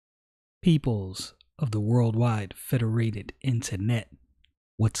Peoples of the worldwide federated internet.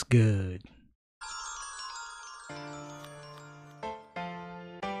 What's good?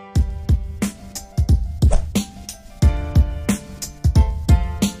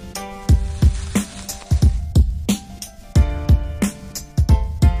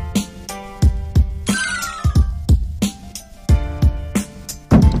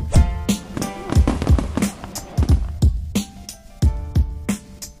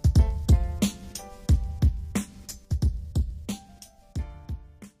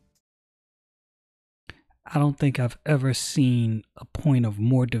 I don't think I've ever seen a point of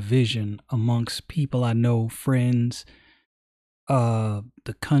more division amongst people I know, friends,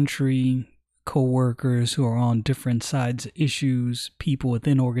 the country, co-workers who are on different sides of issues, people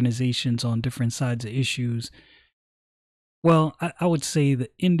within organizations on different sides of issues. Well, I would say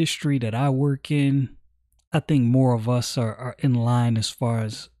the industry that I work in, I think more of us are in line as far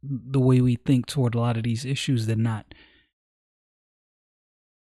as the way we think toward a lot of these issues than not.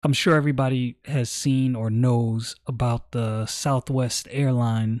 I'm sure everybody has seen or knows about the Southwest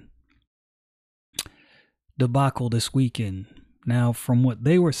airline debacle this weekend. Now, from what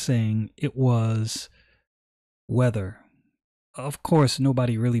they were saying, it was weather. Of course,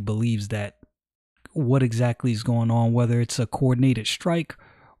 nobody really believes that. What exactly is going on, whether it's a coordinated strike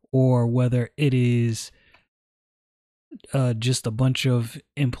or whether it is just a bunch of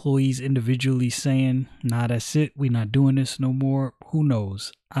employees individually saying, "Nah, that's it. We're not doing this no more." Who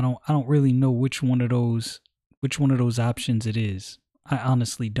knows? I don't really know which one of those options it is. I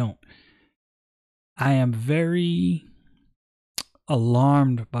honestly don't. I am very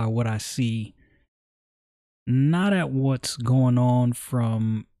alarmed by what I see, not at what's going on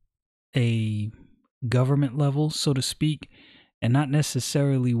from a government level, so to speak, and not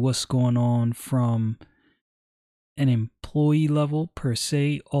necessarily what's going on from an employee level per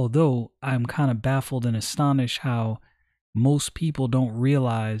se, although I'm kind of baffled and astonished how most people don't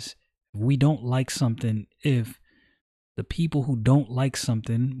realize we don't like something. If the people who don't like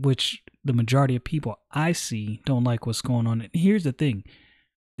something, which the majority of people I see don't like what's going on. And here's the thing.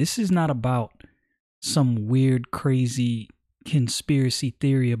 This is not about some weird, crazy conspiracy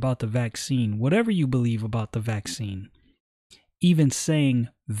theory about the vaccine. Whatever you believe about the vaccine, even saying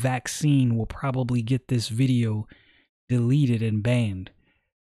vaccine will probably get this video deleted and banned.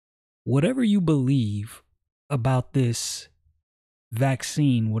 Whatever you believe about this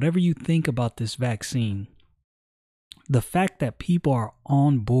vaccine, whatever you think about this vaccine, the fact that people are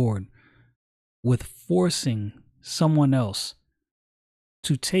on board with forcing someone else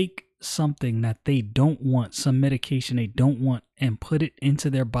to take something that they don't want, some medication they don't want, and put it into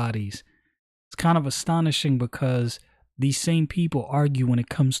their bodies, it's kind of astonishing because these same people argue when it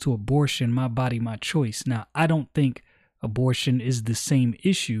comes to abortion, my body, my choice. Now, I don't think abortion is the same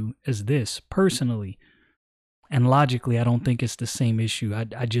issue as this personally. And logically, I don't think it's the same issue.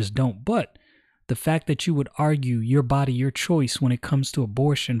 I just don't. But the fact that you would argue your body, your choice when it comes to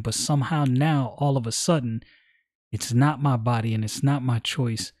abortion, but somehow now, all of a sudden, it's not my body and it's not my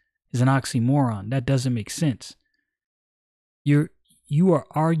choice is an oxymoron. That doesn't make sense. You are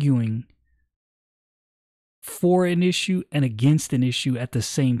arguing for an issue and against an issue at the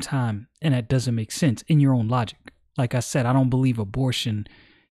same time, and that doesn't make sense in your own logic. Like I said, I don't believe abortion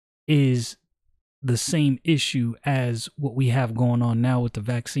is the same issue as what we have going on now with the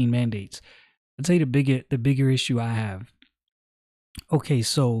vaccine mandates. I'll tell you the bigger issue I have. Okay,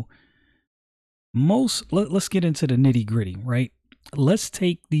 so let's get into the nitty gritty, right? Let's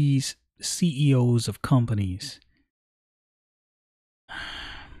take these CEOs of companies.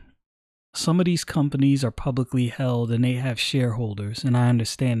 Some of these companies are publicly held and they have shareholders, and I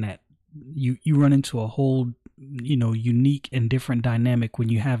understand that. You run into a whole, unique and different dynamic when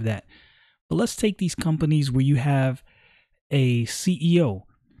you have that. But let's take these companies where you have a CEO,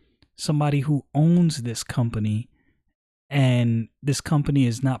 somebody who owns this company, and this company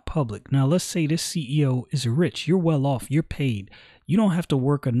is not public. Now, let's say this CEO is rich. You're well off. You're paid. You don't have to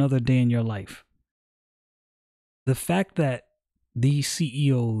work another day in your life. The fact that these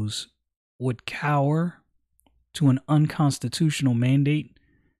CEOs would cower to an unconstitutional mandate,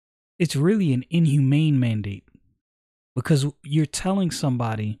 it's really an inhumane mandate, because you're telling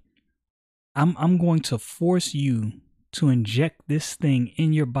somebody, I'm going to force you to inject this thing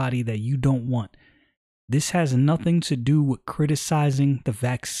in your body that you don't want. This has nothing to do with criticizing the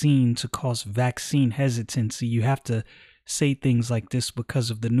vaccine to cause vaccine hesitancy. You have to say things like this because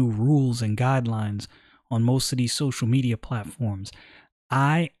of the new rules and guidelines on most of these social media platforms.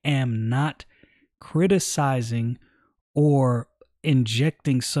 I am not criticizing or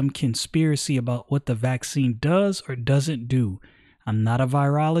injecting some conspiracy about what the vaccine does or doesn't do. I'm not a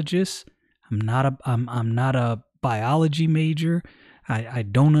virologist. I'm not a biology major. I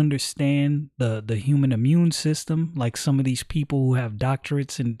don't understand the human immune system like some of these people who have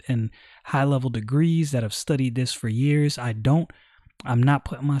doctorates and high level degrees that have studied this for years. I'm not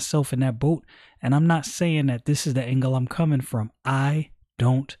putting myself in that boat. And I'm not saying that this is the angle I'm coming from. I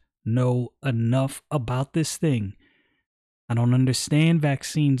don't know enough about this thing. I don't understand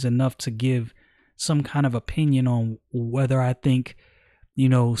vaccines enough to give some kind of opinion on whether I think,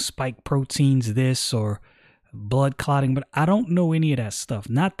 spike proteins this or blood clotting, but I don't know any of that stuff.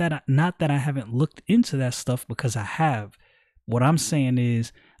 Not that I haven't looked into that stuff, because I have. What I'm saying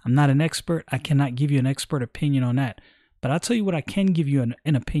is I'm not an expert. I cannot give you an expert opinion on that. But I'll tell you what I can give you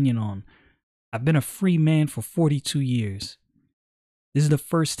an opinion on. I've been a free man for 42 years. This is the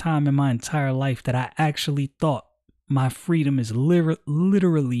first time in my entire life that I actually thought my freedom is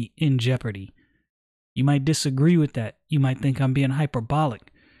literally in jeopardy. You might disagree with that. You might think I'm being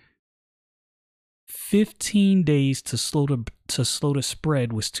hyperbolic. 15 days to slow the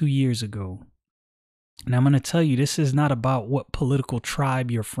spread was 2 years ago. And I'm going to tell you, this is not about what political tribe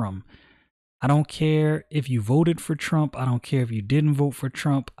you're from. I don't care if you voted for Trump. I don't care if you didn't vote for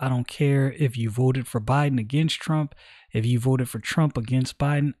Trump. I don't care if you voted for Biden against Trump, if you voted for Trump against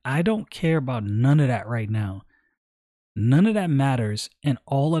Biden. I don't care about none of that right now. None of that matters, and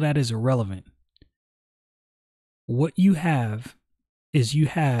all of that is irrelevant. What you have is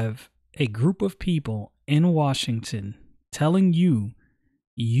a group of people in Washington telling you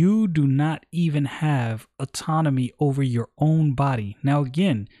you do not even have autonomy over your own body. Now,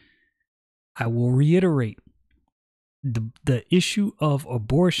 again, I will reiterate, the issue of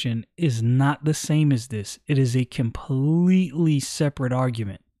abortion is not the same as this. It is a completely separate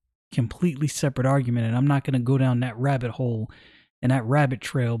argument. And I'm not going to go down that rabbit hole and that rabbit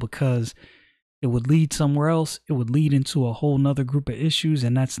trail, because it would lead somewhere else. It would lead into a whole nother group of issues,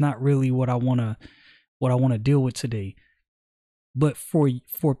 and that's not really what I want to deal with today. But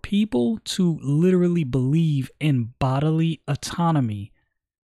for people to literally believe in bodily autonomy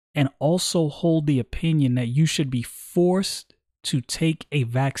and also hold the opinion that you should be forced to take a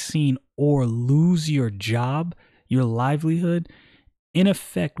vaccine or lose your job, your livelihood, in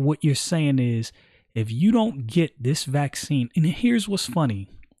effect, what you're saying is, if you don't get this vaccine, and here's what's funny,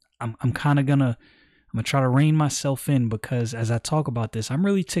 I'm gonna try to rein myself in, because as I talk about this, I'm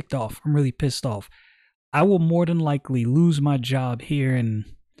really ticked off. I'm really pissed off. I will more than likely lose my job here in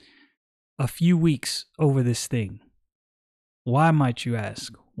a few weeks over this thing. Why, might you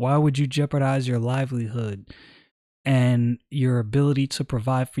ask? Why would you jeopardize your livelihood and your ability to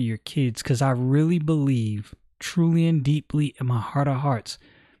provide for your kids? Because I really believe, truly and deeply in my heart of hearts,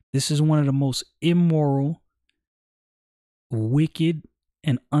 this is one of the most immoral, wicked,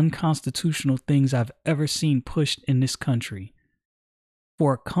 and unconstitutional things I've ever seen pushed in this country.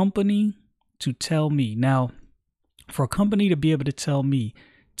 For a company to tell me, now, for a company to be able to tell me,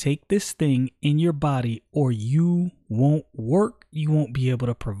 take this thing in your body or you won't work, you won't be able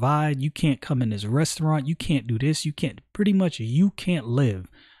to provide, you can't come in this restaurant, you can't do this, you can't live.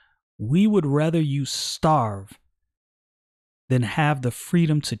 We would rather you starve than have the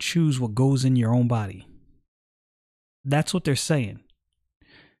freedom to choose what goes in your own body. That's what they're saying.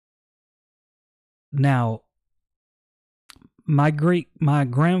 Now, my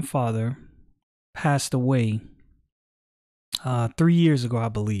grandfather passed away 3 years ago, I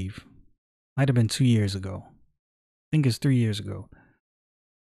believe. Might have been 2 years ago. I think it's 3 years ago.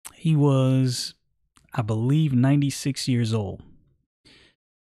 He was, I believe, 96 years old.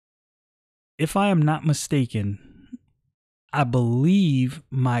 If I am not mistaken, I believe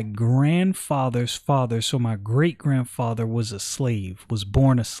my grandfather's father, so my great-grandfather, was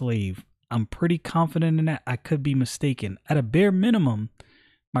born a slave. I'm pretty confident in that. I could be mistaken. At a bare minimum,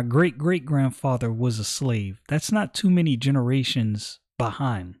 my great-great-grandfather was a slave. That's not too many generations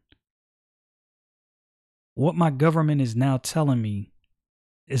behind. What my government is now telling me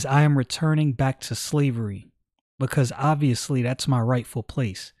is I am returning back to slavery, because obviously that's my rightful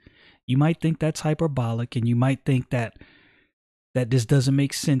place. You might think that's hyperbolic, and you might think that this doesn't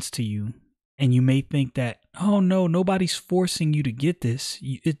make sense to you. And you may think that, oh no, nobody's forcing you to get this.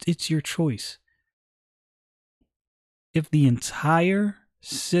 It's your choice. If the entire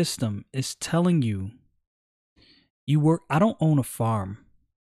system is telling you I don't own a farm.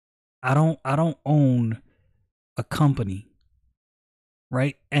 I don't own a company.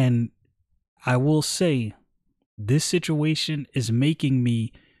 Right? And I will say, this situation is making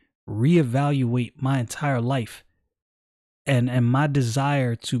me reevaluate my entire life. And my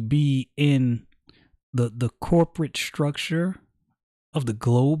desire to be in the corporate structure of the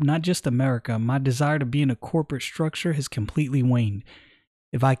globe, not just America, my desire to be in a corporate structure has completely waned.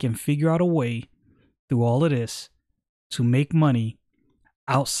 if I can figure out a way through all of this to make money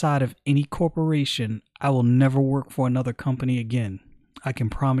outside of any corporation, I will never work for another company again. I can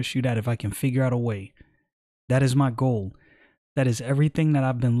promise you that if I can figure out a way. That is my goal. That is everything that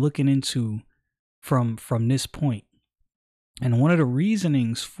I've been looking into from this point. And one of the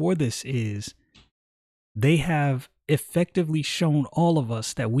reasonings for this is they have effectively shown all of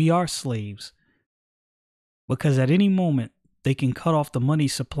us that we are slaves, because at any moment they can cut off the money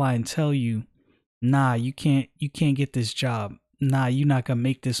supply and tell you, nah, you can't get this job. Nah, you're not going to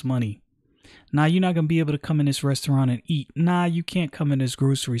make this money. Nah, you're not going to be able to come in this restaurant and eat. Nah, you can't come in this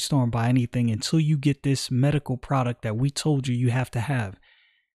grocery store and buy anything until you get this medical product that we told you you have to have.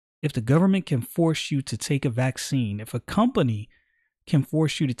 If the government can force you to take a vaccine, if a company can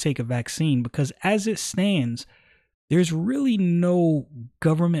force you to take a vaccine, because as it stands, there's really no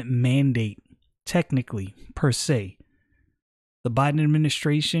government mandate, technically, per se. The Biden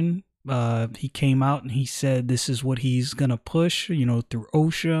administration, he came out and he said this is what he's going to push, through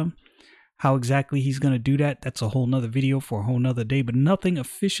OSHA. How exactly he's going to do that, that's a whole nother video for a whole nother day. But nothing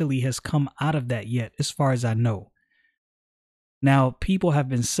officially has come out of that yet, as far as I know. Now, people have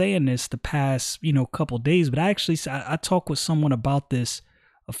been saying this the past, couple days, but I talked with someone about this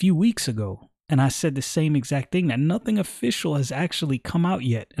a few weeks ago, and I said the same exact thing, that nothing official has actually come out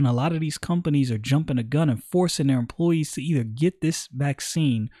yet. And a lot of these companies are jumping the gun and forcing their employees to either get this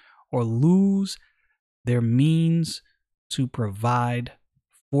vaccine or lose their means to provide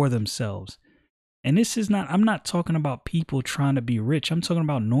for themselves. And this is not, I'm not talking about people trying to be rich. I'm talking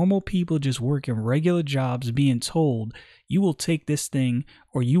about normal people just working regular jobs being told you will take this thing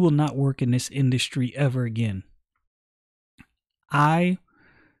or you will not work in this industry ever again. This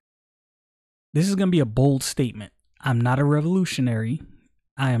is going to be a bold statement. I'm not a revolutionary.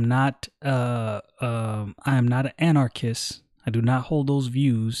 I am not an anarchist. I do not hold those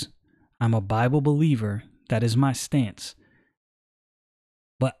views. I'm a Bible believer. That is my stance.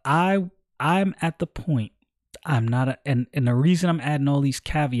 But I'm at the point, and the reason I'm adding all these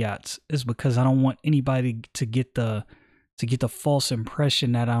caveats is because I don't want anybody to get the false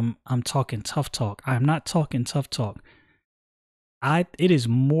impression that I'm talking tough talk. I'm not talking tough talk. It is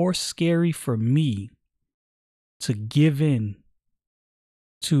more scary for me to give in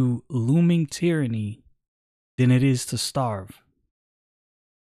to looming tyranny than it is to starve.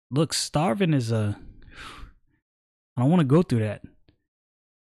 Look, starving is I don't want to go through that.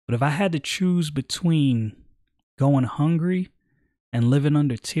 But if I had to choose between going hungry and living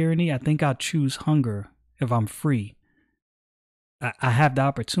under tyranny, I think I'd choose hunger if I'm free. I have the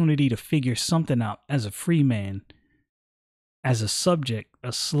opportunity to figure something out as a free man. As a subject,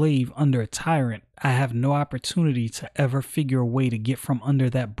 a slave under a tyrant, I have no opportunity to ever figure a way to get from under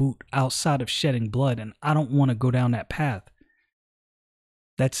that boot outside of shedding blood, and I don't want to go down that path.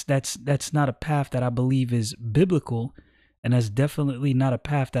 That's not a path that I believe is biblical. And that's definitely not a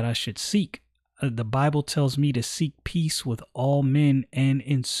path that I should seek. The Bible tells me to seek peace with all men and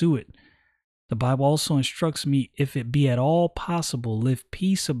ensue it. The Bible also instructs me, if it be at all possible, live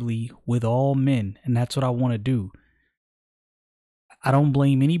peaceably with all men. And that's what I want to do. I don't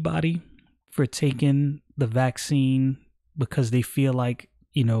blame anybody for taking the vaccine because they feel like,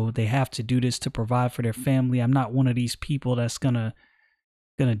 they have to do this to provide for their family. I'm not one of these people that's going to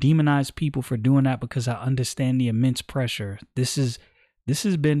demonize people for doing that, because I understand the immense pressure. This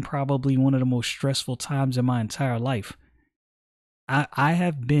has been probably one of the most stressful times in my entire life. I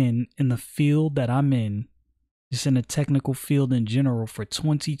have been in the field that I'm in, just in the technical field in general, for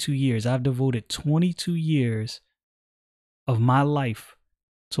 22 years. I've devoted 22 years of my life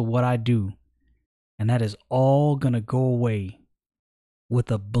to what I do. And that is all going to go away with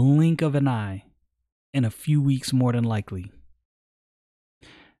a blink of an eye in a few weeks, more than likely.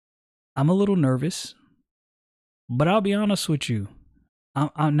 I'm a little nervous, but I'll be honest with you.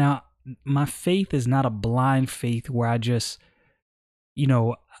 Now, my faith is not a blind faith where I just,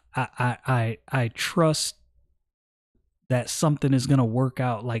 I trust that something is going to work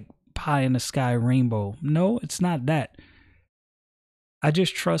out like pie in the sky rainbow. No, it's not that. I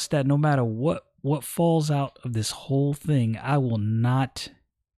just trust that no matter what falls out of this whole thing, I will not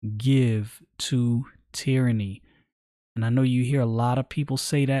give to tyranny. And I know you hear a lot of people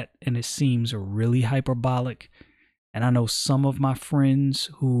say that, and it seems really hyperbolic. And I know some of my friends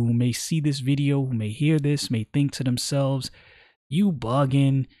who may see this video, who may hear this, may think to themselves, you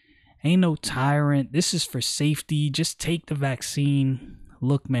bugging, ain't no tyrant. This is for safety. Just take the vaccine.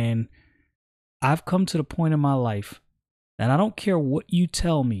 Look, man, I've come to the point in my life that I don't care what you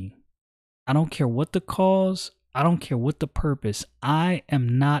tell me. I don't care what the cause. I don't care what the purpose. I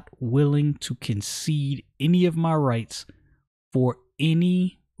am not willing to concede any of my rights for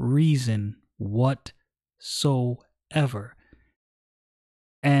any reason whatsoever.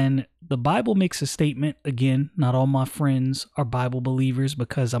 And the Bible makes a statement. Again, not all my friends are Bible believers,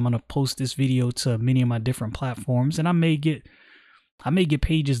 because I'm going to post this video to many of my different platforms, and I may get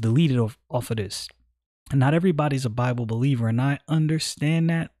pages deleted off of this. And not everybody's a Bible believer, and I understand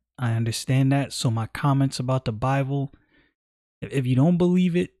that. So my comments about the Bible, if you don't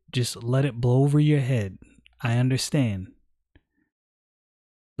believe it, just let it blow over your head. I understand.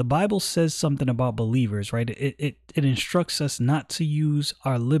 The Bible says something about believers, right? It instructs us not to use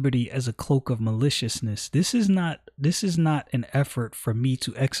our liberty as a cloak of maliciousness. This is not an effort for me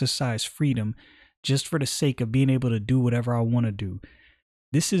to exercise freedom just for the sake of being able to do whatever I want to do.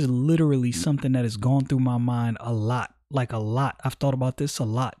 This is literally something that has gone through my mind a lot, like a lot. I've thought about this a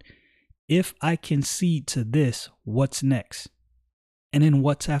lot. If I concede to this, what's next? And then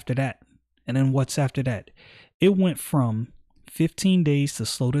what's after that? And then what's after that? It went from 15 days to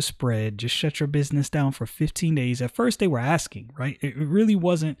slow the spread. Just shut your business down for 15 days. At first they were asking, right? It really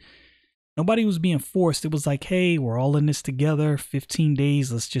wasn't, nobody was being forced. It was like, hey, we're all in this together. 15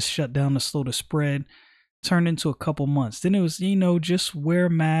 days. Let's just shut down to slow the spread. Turned into a couple months. Then it was, just wear a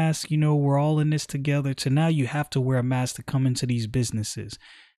mask. We're all in this together. To now you have to wear a mask to come into these businesses.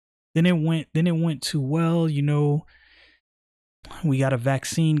 Then it went to, well, we got a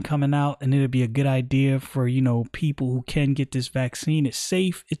vaccine coming out, and it'd be a good idea for, people who can get this vaccine. It's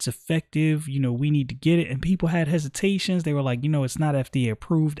safe. It's effective. We need to get it. And people had hesitations. They were like, it's not FDA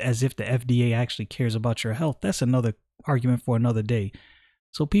approved, as if the FDA actually cares about your health. That's another argument for another day.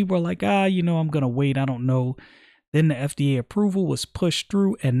 So people are like, I'm going to wait. I don't know. Then the FDA approval was pushed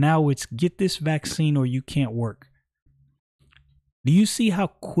through, and now it's get this vaccine or you can't work. Do you see how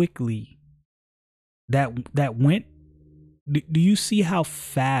quickly that went? Do you see how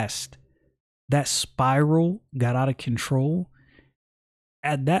fast that spiral got out of control?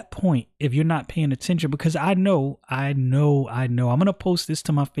 At that point, if you're not paying attention, because I know, I'm going to post this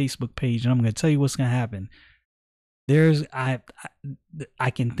to my Facebook page, and I'm going to tell you what's going to happen. I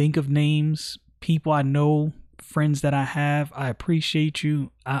can think of names, people I know, friends that I have. I appreciate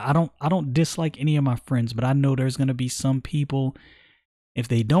you. I don't dislike any of my friends, but I know there's going to be some people, if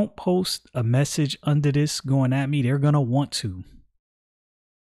they don't post a message under this going at me, they're going to want to.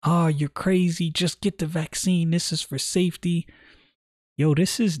 Oh, you're crazy. Just get the vaccine. This is for safety. Yo,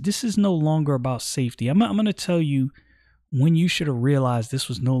 this is no longer about safety. I'm going to tell you when you should have realized this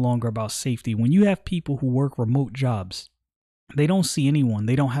was no longer about safety. When you have people who work remote jobs, they don't see anyone.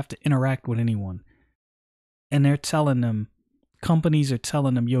 They don't have to interact with anyone. And they're telling them, companies are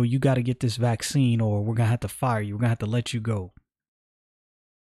telling them, yo, you got to get this vaccine or we're going to have to fire you. We're going to have to let you go.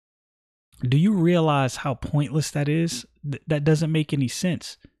 Do you realize how pointless that is? That doesn't make any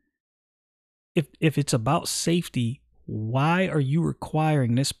sense. If it's about safety, why are you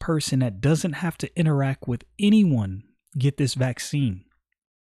requiring this person that doesn't have to interact with anyone get this vaccine?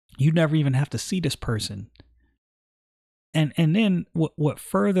 You never even have to see this person. And then what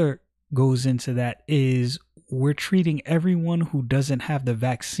further goes into that is we're treating everyone who doesn't have the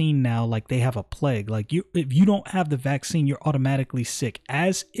vaccine now like they have a plague. Like if you don't have the vaccine, you're automatically sick,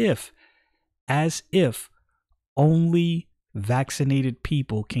 as if only vaccinated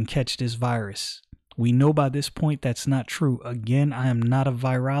people can catch this virus. We know by this point that's not true. Again, I am not a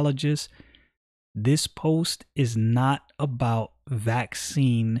virologist. This post is not about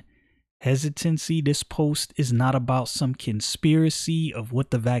vaccine hesitancy. This post is not about some conspiracy of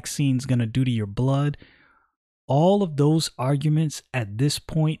what the vaccine's going to do to your blood. All of those arguments at this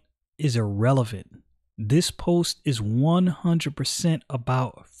point is irrelevant. This post is 100%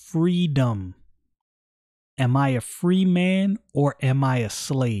 about freedom. Am I a free man or am I a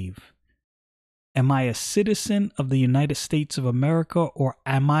slave? Am I a citizen of the United States of America or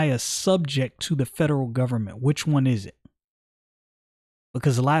am I a subject to the federal government? Which one is it?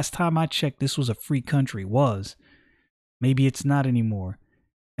 Because the last time I checked, this was a free country. Maybe it's not anymore.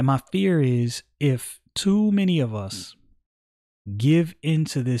 And my fear is if too many of us give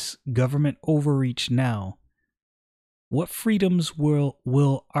into this government overreach now, what freedoms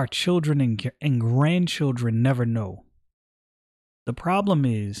will our children and grandchildren never know? The problem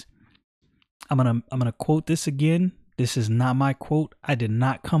is, I'm gonna quote this again. This is not my quote. I did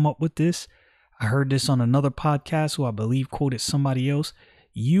not come up with this. I heard this on another podcast who I believe quoted somebody else.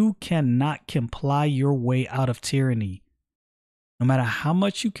 You cannot comply your way out of tyranny. No matter how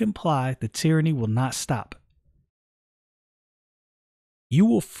much you comply, the tyranny will not stop. You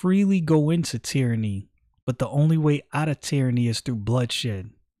will freely go into tyranny, but the only way out of tyranny is through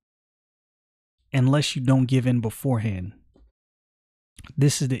bloodshed. Unless you don't give in beforehand.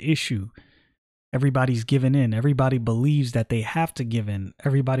 This is the issue. Everybody's giving in. Everybody believes that they have to give in.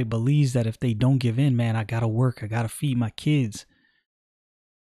 Everybody believes that if they don't give in, man, I gotta work. I gotta feed my kids.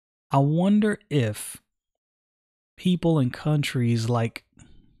 I wonder if people in countries like,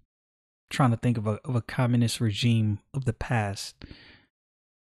 trying to think of a communist regime of the past.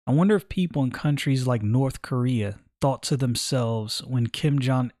 I wonder if people in countries like North Korea thought to themselves when Kim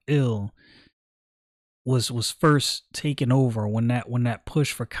Jong-il was first taken over, when that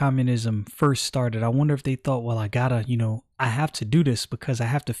push for communism first started. I wonder if they thought, well, I gotta, I have to do this because I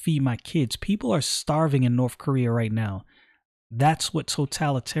have to feed my kids. People are starving in North Korea right now. That's what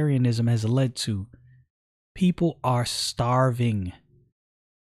totalitarianism has led to. People are starving.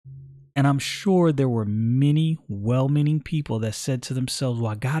 And I'm sure there were many well-meaning people that said to themselves,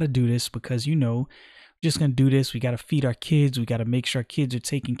 well, I got to do this because, we're just going to do this. We got to feed our kids. We got to make sure our kids are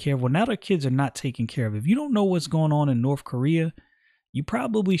taken care of. Well, now their kids are not taken care of. If you don't know what's going on in North Korea, you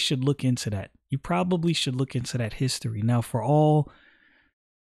probably should look into that. You probably should look into that history. Now, for all,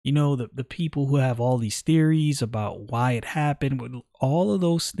 the people who have all these theories about why it happened, all of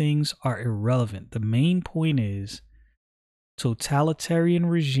those things are irrelevant. The main point is, totalitarian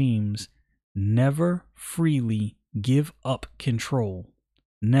regimes never freely give up control.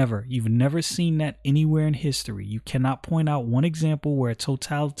 Never. You've never seen that anywhere in history. You cannot point out one example where a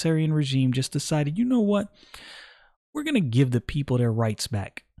totalitarian regime just decided, you know what? We're going to give the people their rights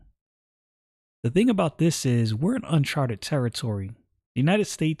back. The thing about this is we're in uncharted territory. The United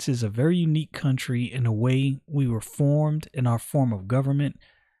States is a very unique country in a way. We were formed in our form of government.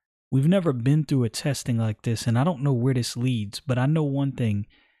 We've never been through a testing like this, and I don't know where this leads, but I know one thing.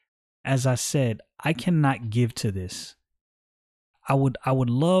 As I said, I cannot give to this. I would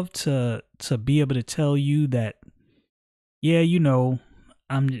love to be able to tell you that, yeah,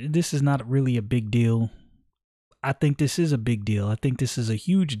 this is not really a big deal. I think this is a big deal. I think this is a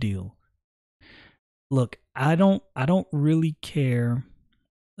huge deal. Look, I don't really care,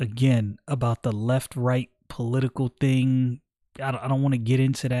 again, about the left-right political thing. I don't want to get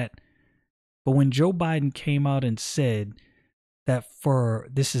into that. But when Joe Biden came out and said that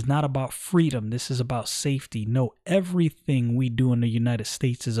this is not about freedom, this is about safety. No, everything we do in the United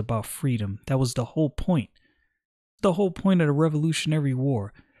States is about freedom. That was the whole point. The whole point of the Revolutionary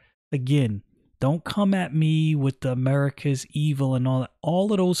War. Again, don't come at me with the America's evil and all that.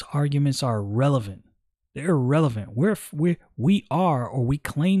 All of those arguments are irrelevant. They're irrelevant. We are, or we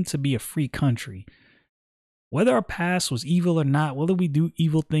claim to be, a free country. Whether our past was evil or not, whether we do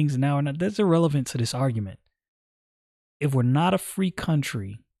evil things now or not, that's irrelevant to this argument. If we're not a free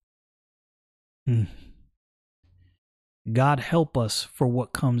country, God help us for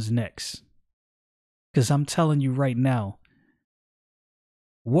what comes next. Because I'm telling you right now,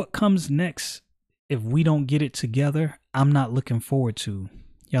 what comes next, if we don't get it together, I'm not looking forward to.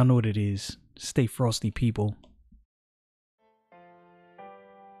 Y'all know what it is. Stay frosty, people.